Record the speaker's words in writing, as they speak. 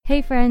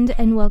Hey friend,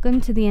 and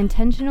welcome to the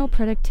Intentional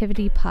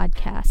Productivity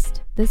Podcast.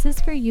 This is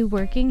for you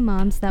working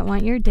moms that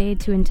want your day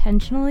to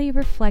intentionally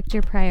reflect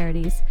your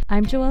priorities.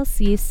 I'm Joelle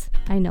Cease.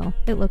 I know,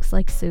 it looks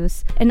like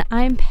Seuss. And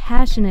I'm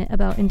passionate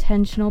about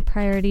intentional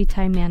priority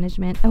time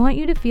management. I want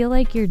you to feel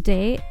like your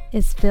day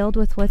is filled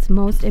with what's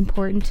most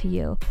important to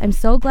you. I'm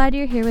so glad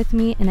you're here with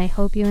me, and I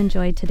hope you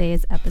enjoyed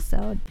today's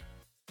episode.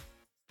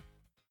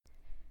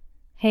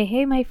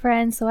 Hey, my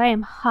friends. So I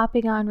am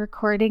hopping on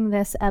recording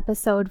this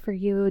episode for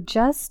you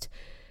just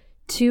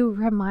to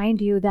remind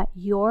you that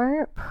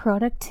your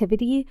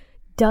productivity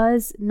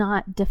does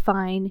not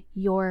define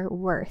your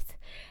worth.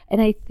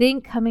 And I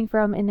think coming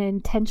from an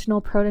intentional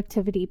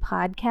productivity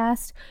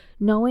podcast,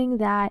 knowing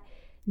that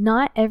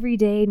not every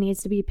day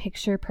needs to be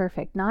picture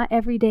perfect. Not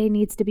every day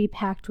needs to be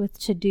packed with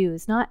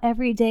to-dos. Not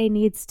every day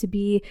needs to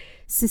be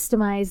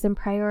systemized and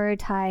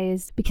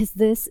prioritized, because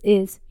this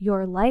is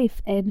your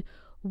life. And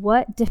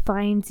what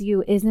defines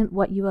you isn't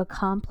what you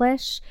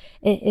accomplish.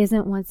 It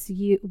isn't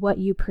what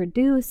you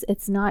produce.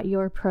 It's not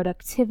your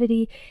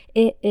productivity.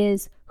 It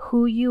is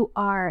who you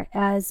are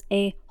as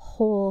a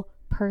whole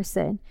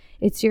person.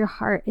 It's your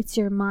heart, it's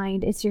your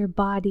mind, it's your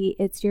body,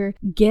 it's your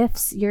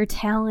gifts, your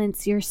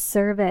talents, your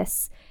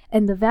service,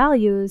 and the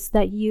values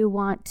that you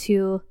want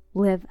to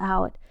live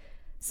out.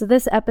 So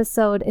this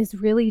episode is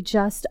really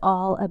just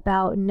all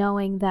about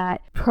knowing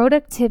that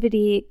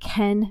productivity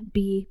can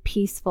be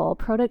peaceful.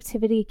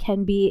 Productivity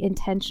can be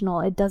intentional.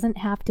 It doesn't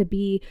have to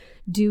be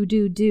do,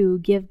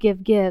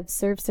 give,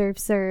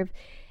 serve,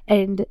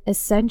 and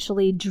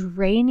essentially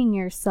draining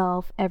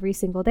yourself every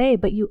single day.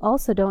 But you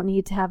also don't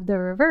need to have the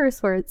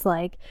reverse where it's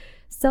like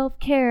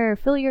self-care,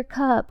 fill your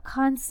cup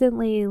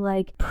constantly.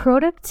 Like,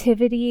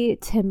 productivity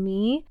to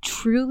me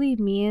truly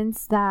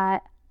means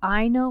that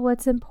I know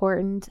what's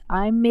important.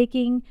 I'm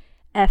making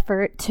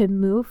effort to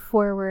move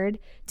forward,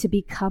 to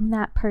become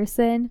that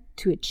person,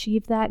 to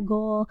achieve that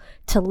goal,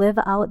 to live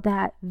out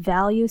that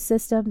value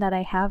system that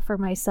I have for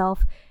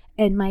myself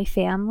and my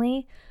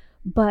family.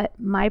 But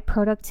my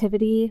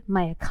productivity,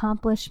 my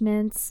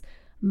accomplishments,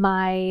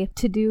 my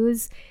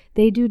to-dos,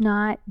 they do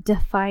not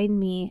define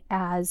me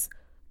as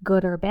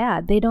good or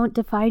bad. They don't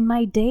define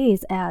my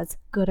days as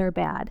good or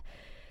bad.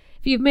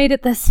 If you've made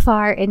it this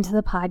far into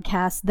the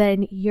podcast,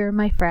 then you're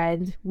my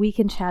friend. We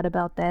can chat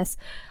about this.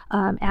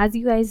 As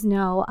you guys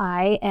know,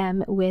 I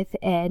am with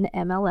an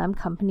MLM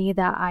company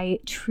that I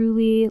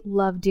truly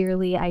love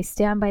dearly. I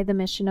stand by the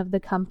mission of the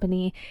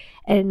company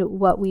and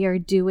what we are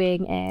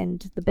doing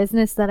and the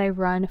business that I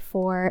run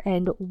for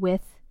and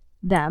with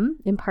them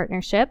in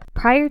partnership.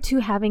 Prior to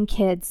having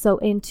kids, so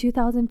in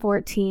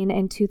 2014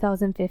 and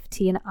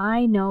 2015,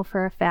 I know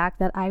for a fact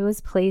that I was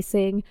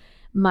placing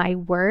my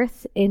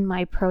worth in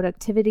my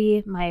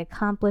productivity, my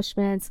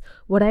accomplishments,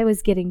 what I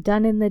was getting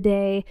done in the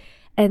day.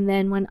 And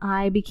then when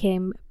I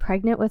became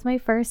pregnant with my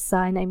first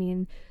son, I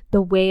mean,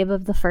 the wave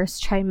of the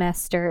first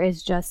trimester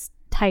is just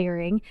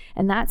tiring,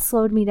 and that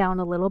slowed me down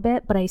a little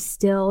bit, but I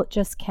still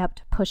just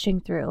kept pushing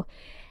through.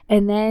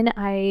 And then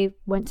I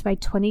went to my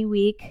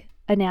 20-week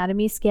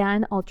anatomy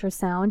scan,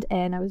 ultrasound,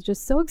 and I was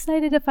just so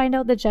excited to find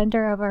out the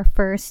gender of our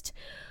first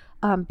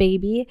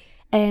baby.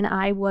 And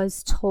I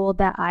was told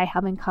that I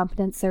have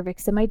incompetent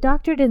cervix. And my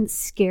doctor didn't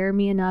scare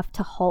me enough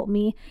to halt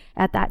me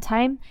at that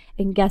time.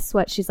 And guess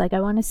what? She's like,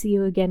 I want to see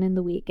you again in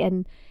the week.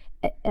 And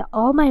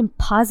all my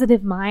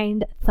positive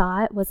mind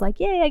thought was like,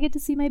 yay, I get to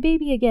see my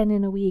baby again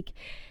in a week.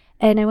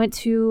 And I went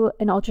to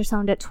an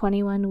ultrasound at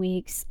 21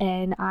 weeks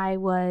and I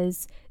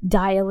was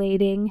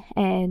dilating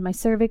and my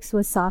cervix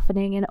was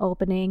softening and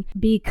opening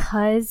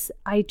because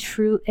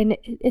and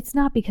it's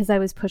not because I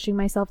was pushing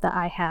myself that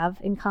I have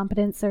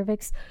incompetent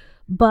cervix,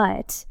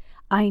 but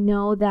I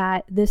know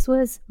that this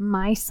was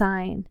my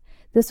sign.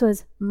 This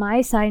was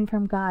my sign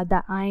from God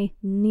that I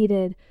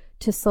needed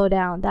to slow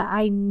down, that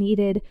I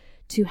needed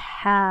to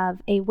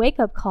have a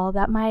wake-up call,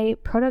 that my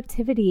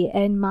productivity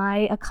and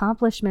my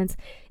accomplishments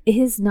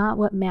is not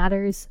what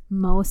matters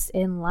most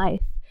in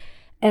life.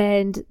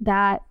 And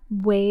that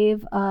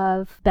wave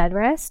of bed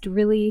rest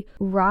really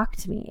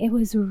rocked me. It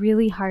was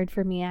really hard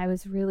for me. I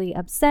was really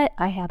upset.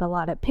 I had a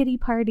lot of pity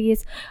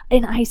parties,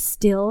 and I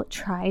still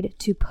tried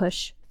to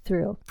push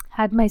through.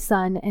 Had my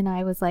son, and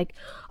I was like,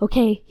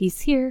 okay,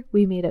 he's here.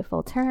 We made it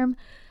full term.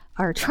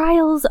 Our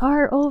trials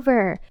are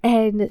over.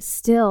 And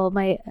still,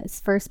 my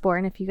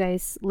firstborn, if you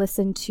guys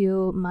listen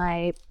to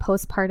my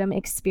postpartum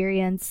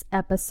experience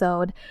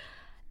episode,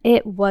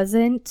 it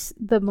wasn't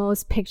the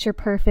most picture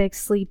perfect,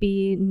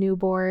 sleepy,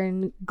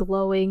 newborn,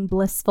 glowing,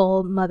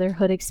 blissful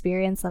motherhood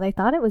experience that I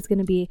thought it was going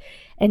to be.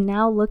 And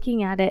now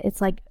looking at it,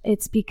 it's like,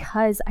 it's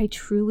because I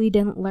truly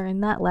didn't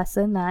learn that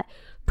lesson that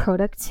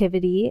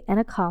productivity and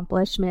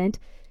accomplishment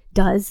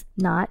does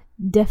not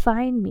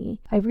define me.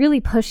 I really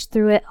pushed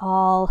through it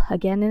all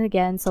again and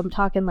again. So I'm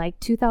talking like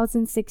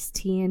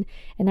 2016,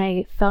 and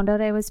I found out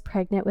I was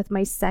pregnant with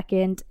my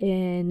second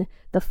in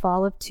the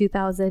fall of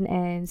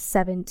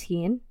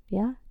 2017.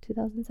 Yeah,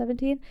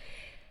 2017.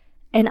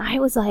 And I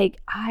was like,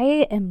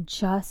 I am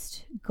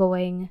just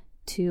going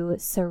to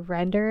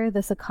surrender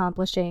this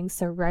accomplishing,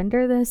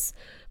 surrender this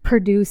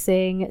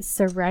producing,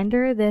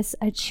 surrender this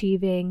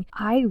achieving,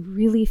 I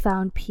really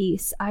found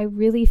peace. I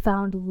really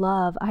found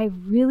love. I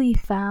really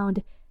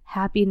found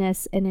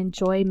happiness and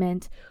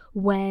enjoyment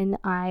when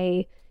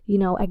I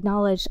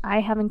acknowledged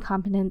I have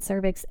incompetent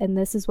cervix, and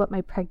this is what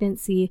my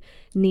pregnancy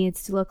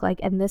needs to look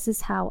like. And this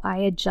is how I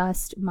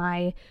adjust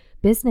my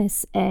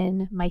business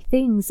and my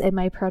things and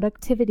my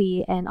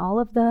productivity and all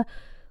of the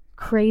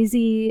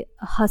crazy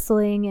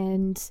hustling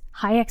and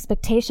high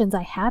expectations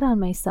I had on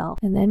myself.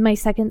 And then my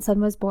second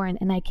son was born,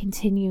 and I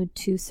continued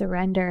to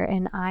surrender,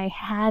 and I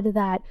had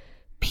that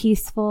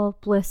peaceful,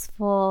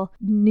 blissful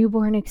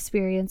newborn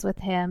experience with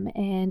him.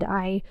 And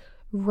I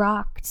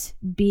rocked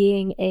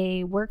being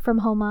a work from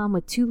home mom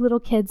with 2 little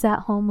kids at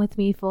home with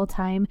me full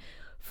time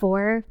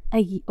for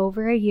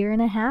over a year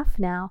and a half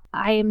now.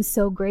 I am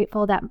so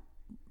grateful that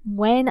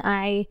when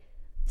I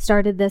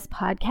started this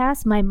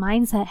podcast, my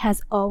mindset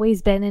has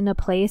always been in a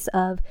place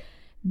of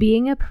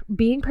being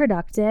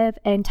productive,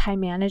 and time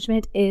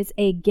management is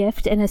a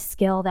gift and a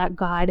skill that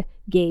God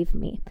gave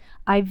me.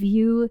 I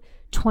view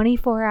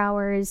 24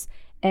 hours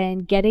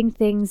and getting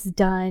things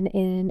done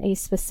in a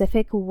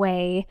specific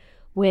way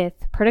with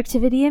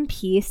productivity and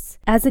peace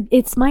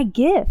it's my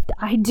gift.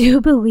 I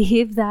do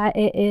believe that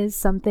it is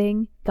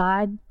something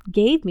God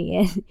gave me.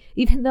 And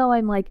even though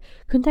I'm like,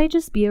 couldn't I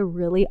just be a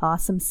really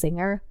awesome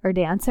singer or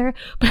dancer?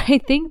 But I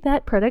think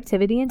that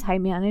productivity and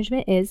time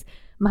management is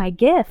my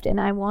gift,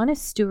 and I want to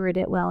steward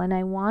it well. And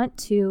I want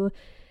to,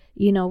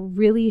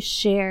 really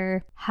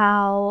share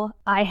how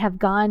I have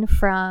gone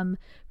from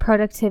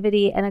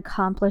productivity and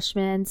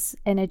accomplishments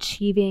and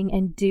achieving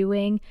and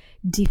doing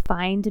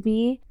defined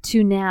me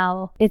to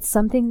now it's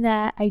something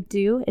that I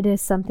do. It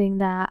is something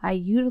that I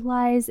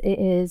utilize. It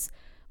is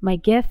my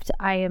gift.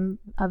 I am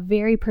a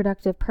very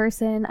productive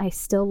person. I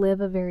still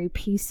live a very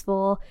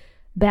peaceful,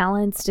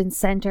 balanced, and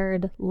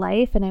centered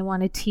life. And I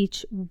want to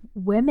teach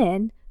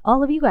women,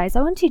 all of you guys,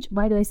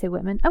 why do I say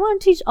women? I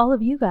want to teach all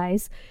of you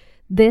guys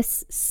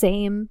this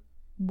same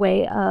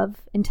way of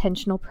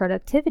intentional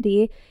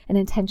productivity and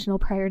intentional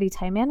priority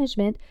time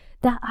management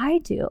that I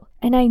do.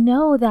 And I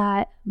know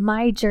that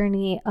my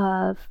journey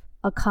of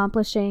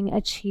accomplishing,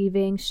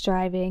 achieving,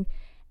 striving,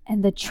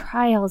 and the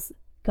trials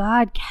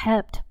God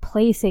kept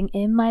placing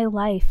in my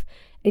life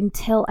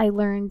until I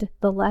learned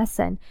the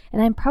lesson.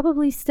 And I'm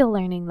probably still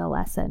learning the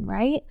lesson,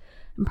 right?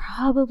 I'm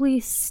probably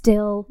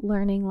still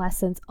learning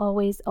lessons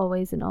always,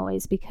 always, and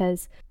always,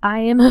 because I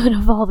am an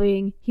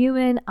evolving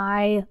human.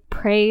 I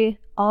pray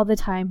all the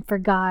time for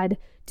God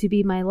to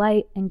be my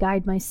light and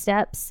guide my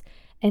steps.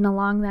 And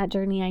along that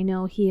journey, I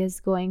know He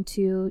is going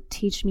to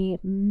teach me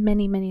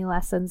many, many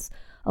lessons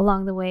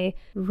along the way.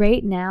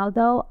 Right now,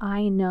 though,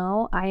 I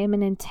know I am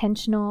an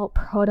intentional,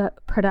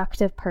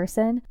 productive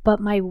person, but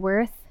my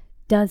worth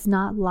does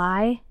not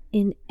lie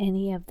in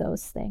any of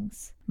those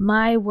things.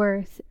 My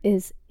worth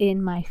is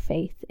in my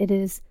faith. It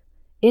is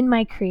in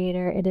my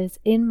Creator. It is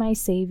in my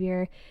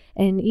Savior.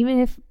 And even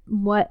if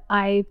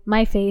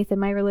my faith and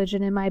my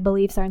religion and my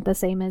beliefs aren't the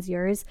same as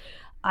yours,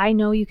 I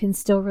know you can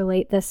still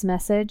relate this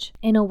message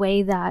in a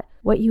way that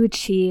what you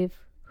achieve,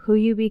 who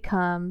you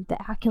become, the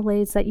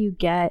accolades that you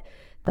get,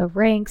 the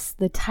ranks,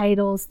 the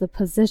titles, the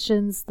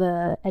positions,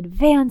 the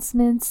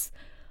advancements,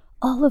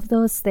 all of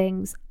those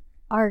things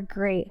are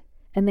great.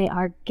 And they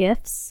are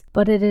gifts,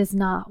 but it is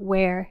not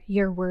where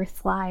your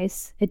worth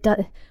lies.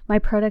 My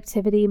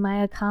productivity,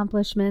 my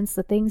accomplishments,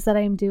 the things that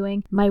I'm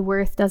doing, my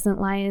worth doesn't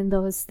lie in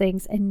those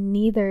things, and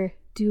neither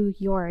do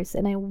yours.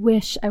 And I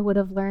wish I would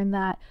have learned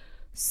that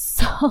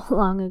so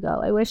long ago.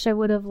 I wish I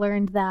would have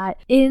learned that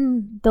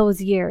in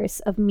those years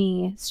of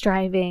me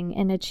striving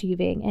and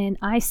achieving. And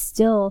I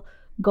still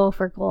go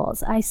for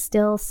goals. I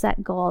still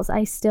set goals.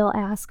 I still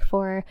ask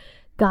for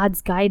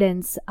God's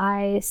guidance.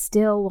 I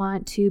still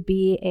want to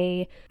be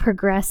a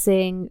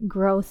progressing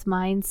growth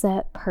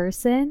mindset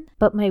person,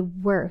 but my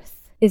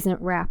worth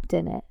isn't wrapped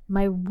in it.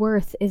 My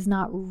worth is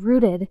not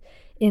rooted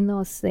in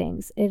those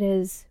things. It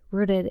is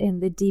rooted in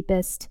the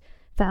deepest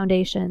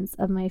foundations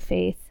of my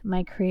faith,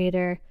 my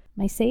Creator,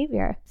 my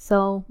Savior.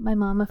 So my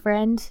mama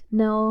friend,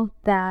 know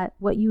that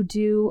what you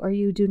do or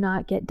you do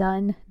not get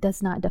done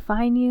does not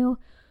define you.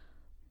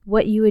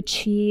 What you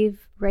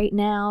achieve right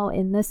now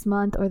in this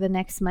month or the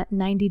next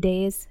 90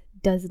 days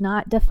does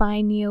not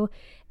define you.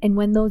 And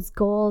when those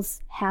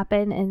goals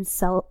happen and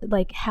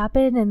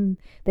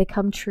they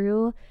come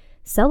true,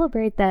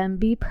 celebrate them,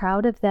 be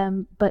proud of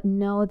them, but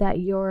know that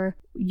you're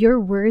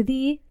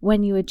worthy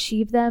when you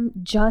achieve them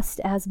just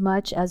as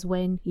much as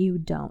when you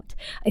don't.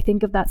 I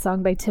think of that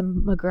song by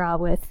Tim McGraw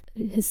with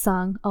his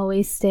song,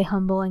 Always Stay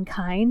Humble and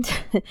Kind.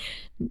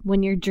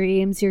 When your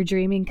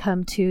dreaming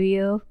come to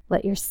you,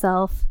 let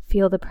yourself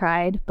feel the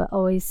pride, but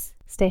always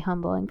stay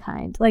humble and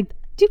kind. Like,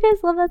 do you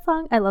guys love that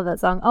song? I love that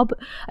song.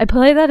 I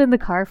play that in the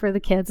car for the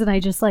kids, and I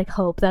just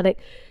hope that it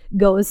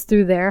goes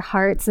through their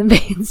hearts and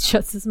veins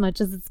just as much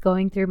as it's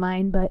going through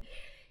mine. But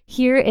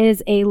here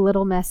is a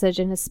little message,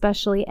 and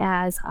especially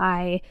as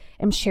I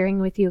am sharing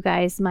with you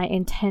guys my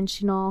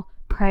intentional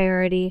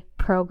priority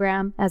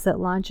program as it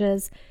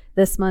launches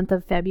this month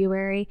of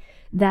February,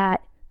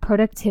 that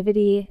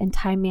productivity and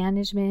time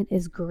management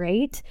is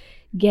great.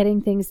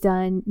 Getting things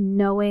done,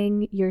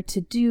 knowing your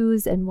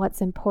to-dos and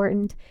what's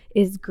important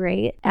is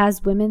great.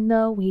 As women,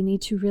 though, we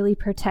need to really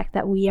protect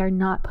that we are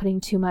not putting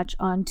too much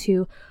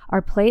onto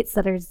our plates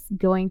that is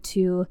going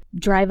to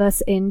drive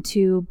us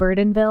into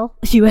Burdenville,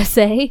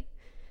 USA.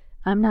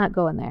 I'm not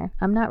going there.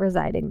 I'm not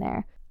residing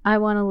there. I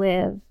want to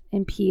live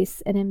in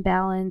peace and in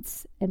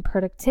balance and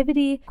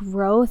productivity,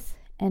 growth,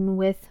 and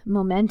with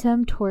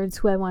momentum towards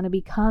who I want to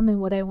become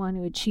and what I want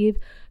to achieve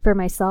for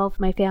myself,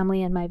 my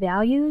family, and my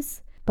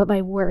values. But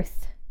my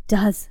worth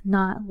does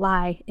not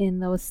lie in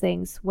those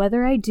things.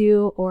 Whether I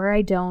do or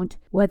I don't,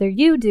 whether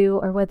you do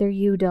or whether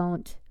you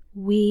don't,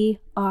 we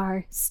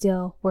are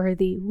still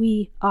worthy.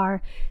 We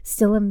are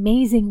still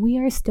amazing. We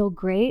are still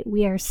great.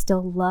 We are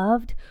still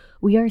loved.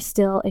 We are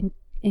still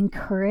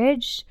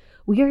encouraged.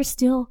 We are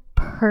still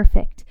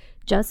perfect,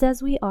 just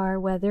as we are,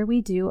 whether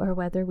we do or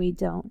whether we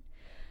don't.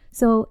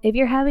 So if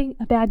you're having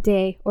a bad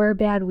day or a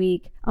bad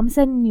week, I'm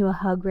sending you a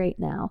hug right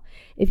now.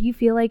 If you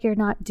feel like you're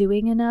not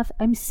doing enough,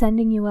 I'm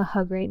sending you a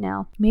hug right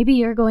now. Maybe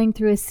you're going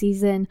through a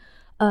season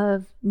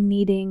of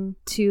needing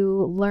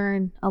to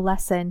learn a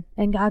lesson,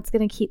 and God's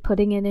going to keep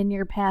putting it in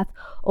your path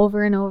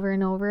over and over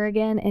and over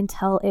again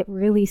until it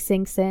really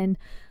sinks in,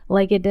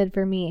 like it did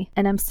for me.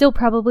 And I'm still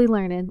probably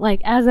learning. Like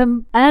as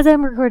I'm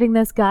recording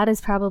this, God is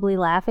probably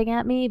laughing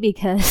at me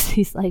because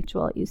he's like,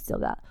 Joel, you still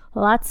got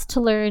lots to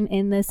learn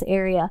in this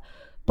area.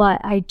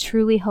 But I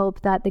truly hope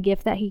that the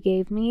gift that he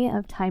gave me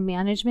of time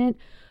management,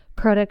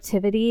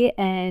 productivity,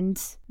 and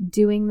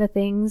doing the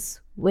things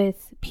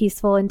with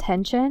peaceful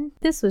intention.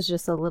 This was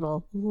just a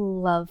little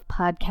love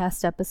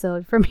podcast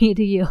episode from me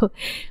to you.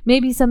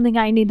 Maybe something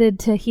I needed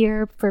to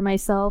hear for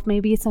myself.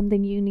 Maybe it's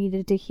something you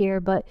needed to hear.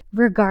 But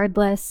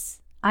regardless,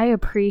 I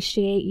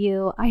appreciate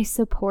you. I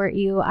support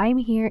you. I'm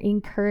here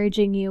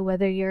encouraging you,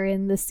 whether you're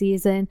in the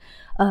season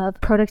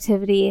of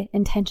productivity,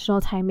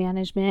 intentional time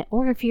management,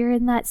 or if you're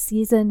in that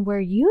season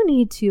where you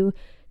need to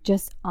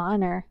just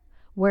honor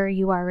where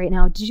you are right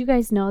now. Did you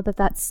guys know that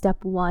that's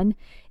step 1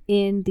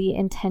 in the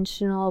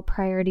intentional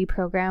priority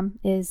program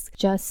is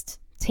just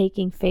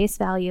taking face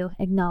value,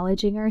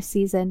 acknowledging our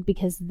season,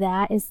 because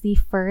that is the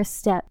first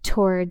step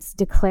towards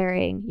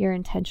declaring your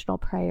intentional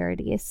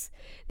priorities.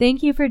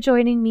 Thank you for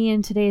joining me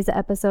in today's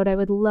episode. I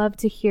would love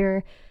to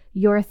hear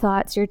your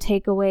thoughts, your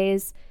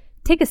takeaways.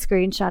 Take a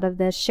screenshot of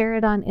this, share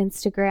it on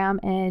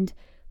Instagram, and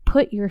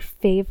put your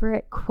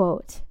favorite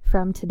quote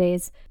from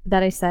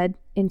that I said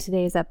in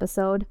today's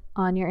episode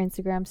on your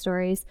Instagram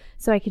stories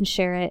so I can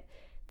share it.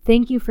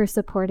 Thank you for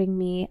supporting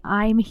me.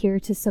 I'm here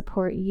to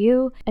support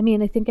you. I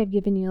mean, I think I've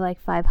given you like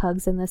 5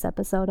 hugs in this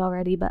episode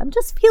already, but I'm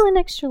just feeling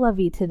extra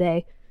lovey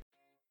today.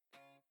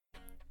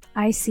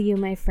 I see you,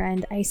 my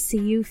friend. I see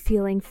you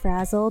feeling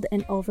frazzled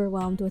and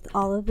overwhelmed with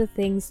all of the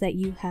things that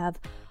you have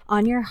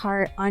on your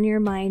heart, on your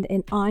mind,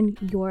 and on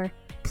your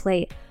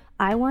plate.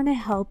 I want to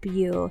help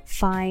you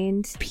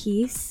find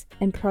peace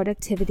and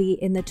productivity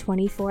in the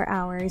 24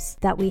 hours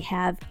that we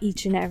have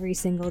each and every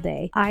single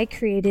day. I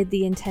created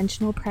the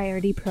Intentional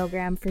Priority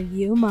Program for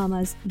you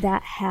mamas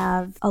that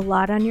have a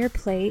lot on your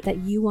plate, that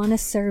you want to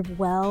serve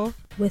well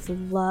with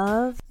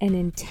love and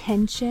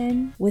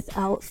intention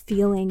without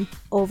feeling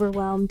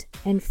overwhelmed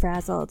and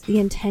frazzled. The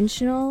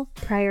Intentional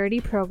Priority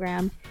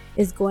Program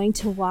is going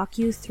to walk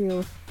you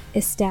through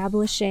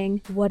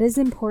establishing what is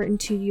important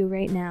to you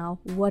right now.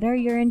 What are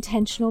your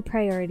intentional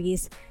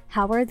priorities?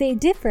 How are they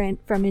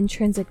different from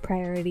intrinsic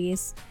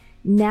priorities?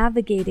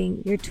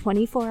 Navigating your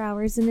 24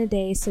 hours in a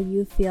day so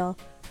you feel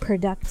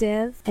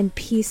productive and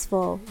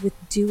peaceful with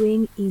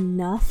doing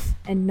enough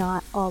and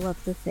not all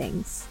of the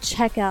things.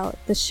 Check out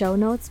the show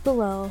notes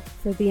below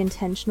for the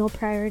Intentional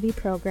Priority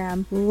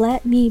Program.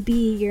 Let me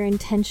be your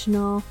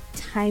intentional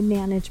time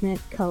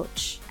management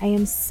coach. I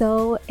am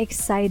so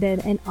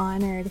excited and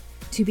honored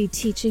to be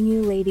teaching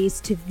you ladies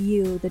to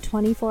view the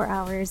 24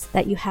 hours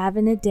that you have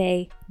in a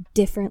day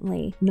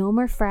differently. No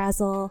more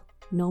frazzle,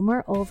 no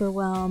more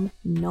overwhelm,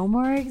 no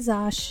more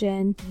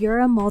exhaustion. You're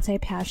a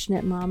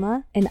multi-passionate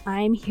mama, and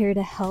I'm here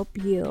to help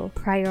you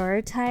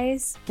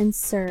prioritize and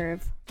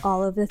serve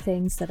all of the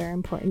things that are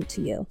important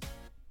to you.